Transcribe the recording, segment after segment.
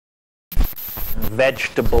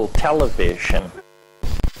vegetable television.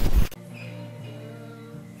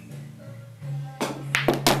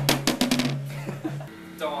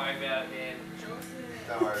 Don't worry about it, man.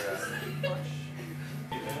 Don't worry about it.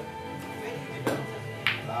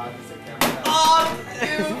 Oh,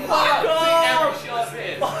 you fuck off!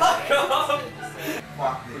 Fuck off!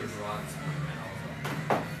 Fuck these runs.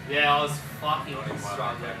 Yeah, I was fucking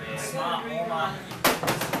struggling, man. Smart, all my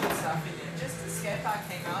stuff in there. Just the skate park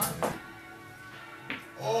came out.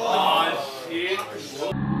 Oh, shit.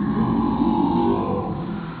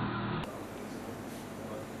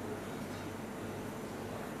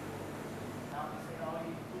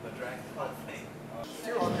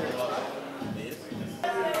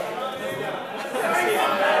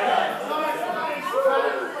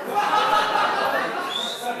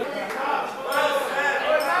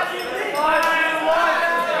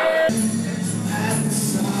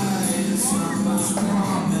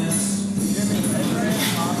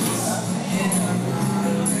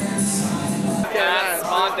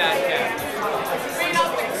 Calm down, Cat.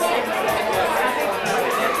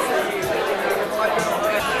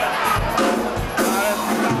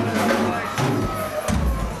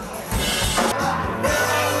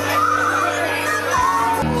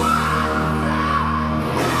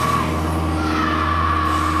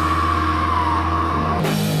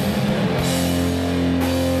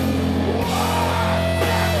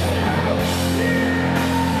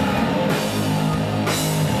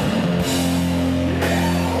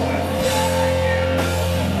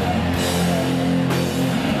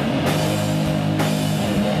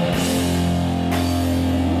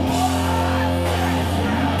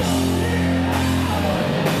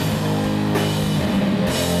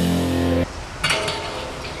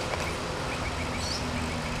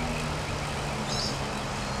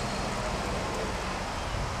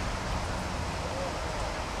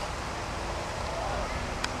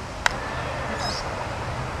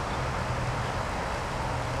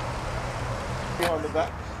 On the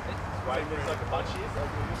back. Right, there's like a bunch here.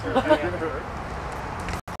 And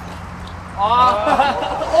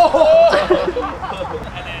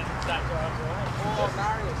then that drives around. Oh,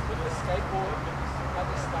 Marius, put the skateboard at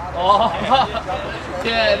the start. Oh,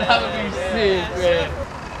 yeah, that would be sick, man.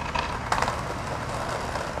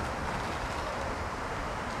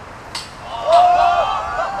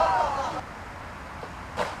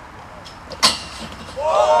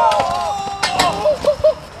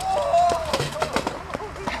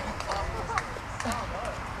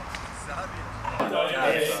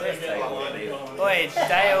 Oi, it's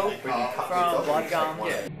Dale from Bloodgum.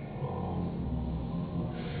 Yeah.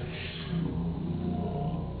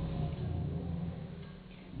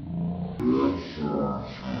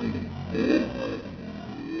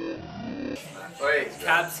 Wait,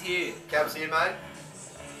 Cab's here. Cab's here, mate.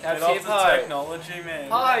 Cab's here, po. Technology, man.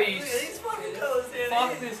 Po, you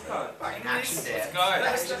fuck this cunt. Fucking action dad. Let's go.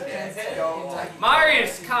 Action dad.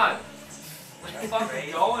 Marius, cunt.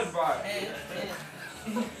 Fucking going, bro.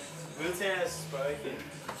 Wilton has spoken.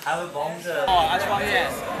 Have a bomb to. Oh, that's why,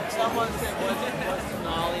 yes. Someone said, what's the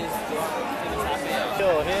gnarliest thing that's happened?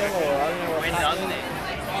 Sure, him or I don't know what. When doesn't it?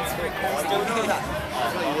 It's recorded.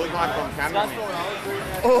 That's what you look like on camera. That's what I was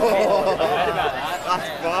reading. Oh, I heard about that. that's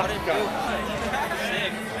fucked. Sick.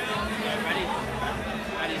 Ready?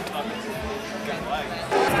 Ready to fucking go away.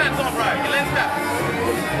 Let's on, bro. Get lens back.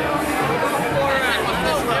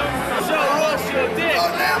 Show Ross your dick! Go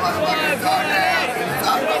now, motherfucker. Go now.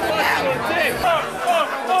 Go now. Your dick!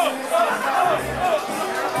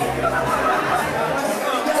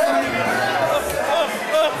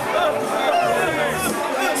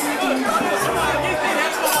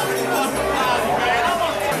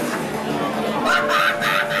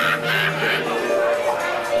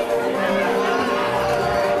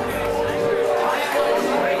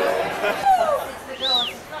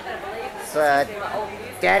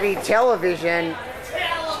 Daddy Television.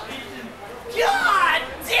 God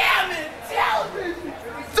damn it! Television!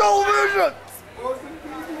 Television!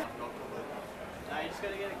 No, you just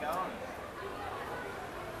gotta get it going.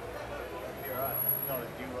 You're right. Not a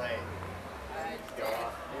delay. Go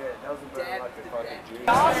up. Yeah, that was a bit like a fucking Jew.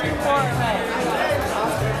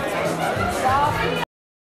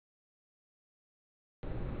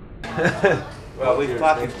 Well, we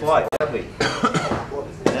fucking fight, don't we?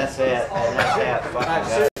 And that's how it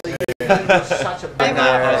fucking goes. Such a Hang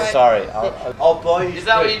on, I'm sorry. I'll buy you. Is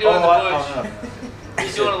that what you do in the bush?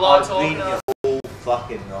 He's doing a lot of I've been talking. here all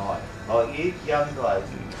fucking night. Like, you young guys,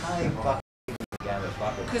 you can't even fucking game of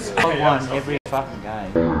fucking. Because I I won every fucking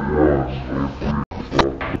game.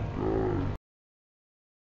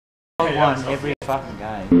 I won every fucking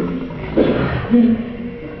game.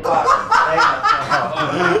 Fucking, hang on.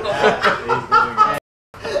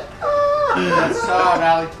 That's so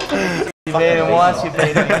Valley. You beat him once, you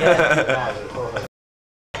beat him again.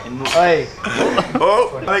 Hey.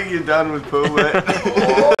 Oh, I think you're done with pool, mate.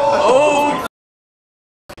 Oh!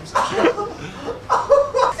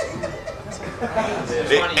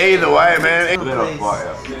 Either way, man. Then I'll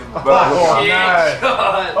fight you. But What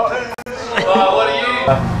are you?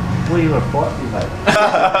 What are you gonna fight me, mate?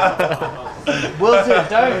 Wilson,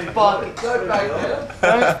 don't fuck.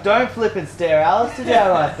 Don't flip and stare Alistair down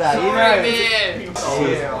like that. You know.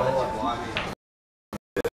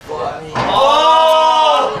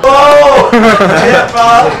 Yeah,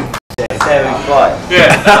 bro. That's how we fight.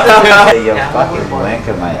 Yeah. You're a fucking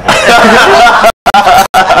wanker, mate.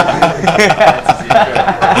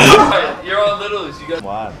 You're on littles. You got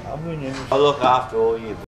One. I look after all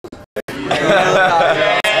you.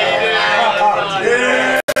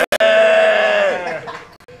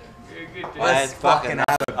 I had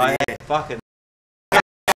fucking.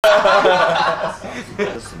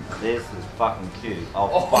 Listen, this is fucking cute.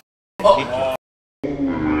 I'll fucking kick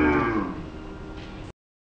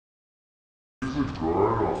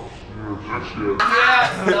you.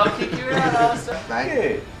 Yeah, I'll kick you out, Alistair.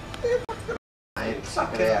 Mate,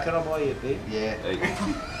 suck it out. Can I buy you a beer? Yeah.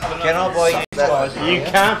 Can I buy you that? you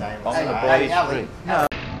can't. I'm gonna buy you a drink. No.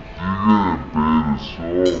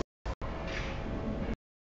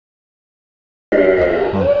 You get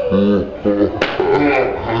a better soul.